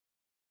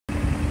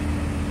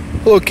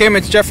Hello Kim,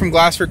 it's Jeff from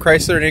Glassford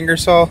Chrysler in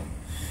Ingersoll.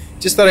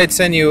 Just thought I'd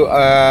send you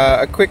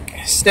a quick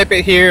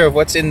snippet here of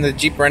what's in the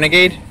Jeep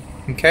Renegade.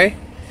 Okay,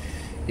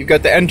 you've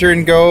got the enter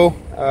and go,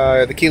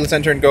 the keyless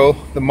enter and go,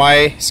 the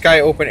My Sky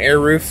open air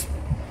roof,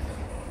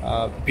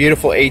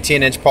 beautiful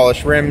 18-inch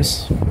polished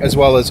rims, as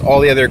well as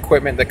all the other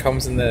equipment that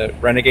comes in the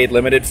Renegade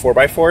Limited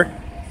 4x4.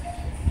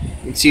 You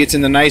can see it's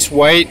in the nice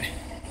white,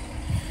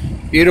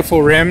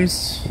 beautiful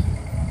rims.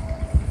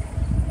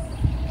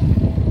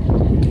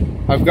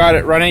 I've got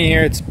it running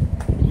here. It's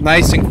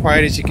nice and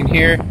quiet, as you can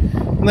hear.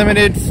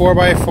 Limited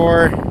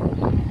 4x4.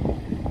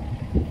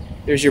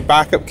 There's your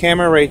backup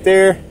camera right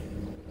there.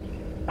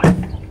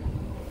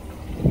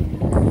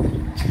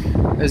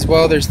 As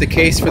well, there's the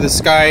case for the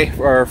sky,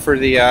 or for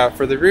the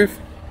roof.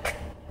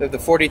 They have the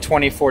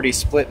 40-20-40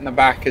 split in the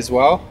back as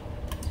well.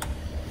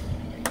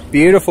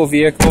 Beautiful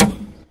vehicle.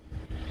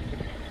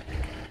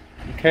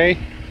 Okay.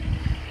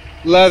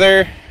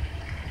 Leather.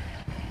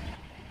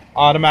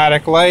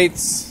 Automatic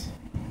lights.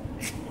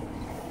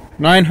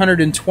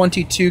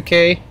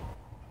 922K.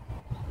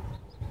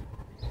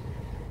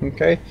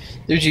 Okay,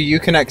 there's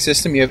your Uconnect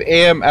system. You have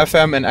AM,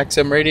 FM, and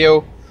XM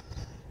radio,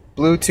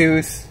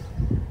 Bluetooth,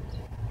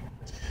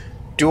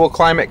 dual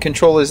climate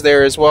control is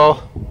there as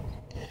well.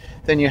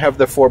 Then you have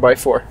the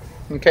 4x4,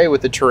 okay,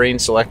 with the terrain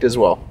select as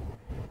well.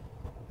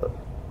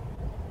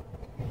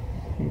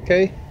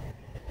 Okay,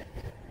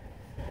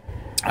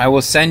 I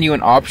will send you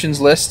an options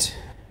list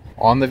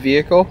on the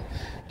vehicle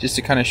just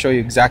to kind of show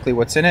you exactly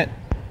what's in it.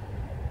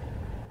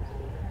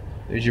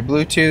 There's your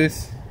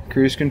Bluetooth,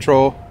 cruise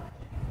control,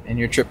 and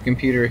your trip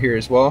computer here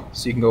as well.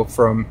 So you can go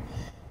from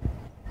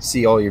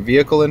see all your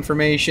vehicle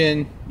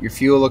information, your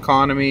fuel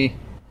economy,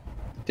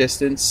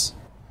 distance,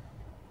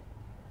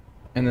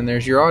 and then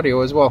there's your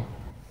audio as well.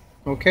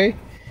 Okay?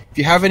 If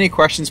you have any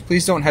questions,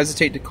 please don't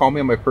hesitate to call me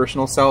on my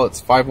personal cell.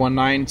 It's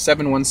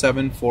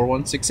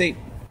 519-717-4168.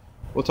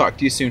 We'll talk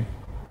to you soon.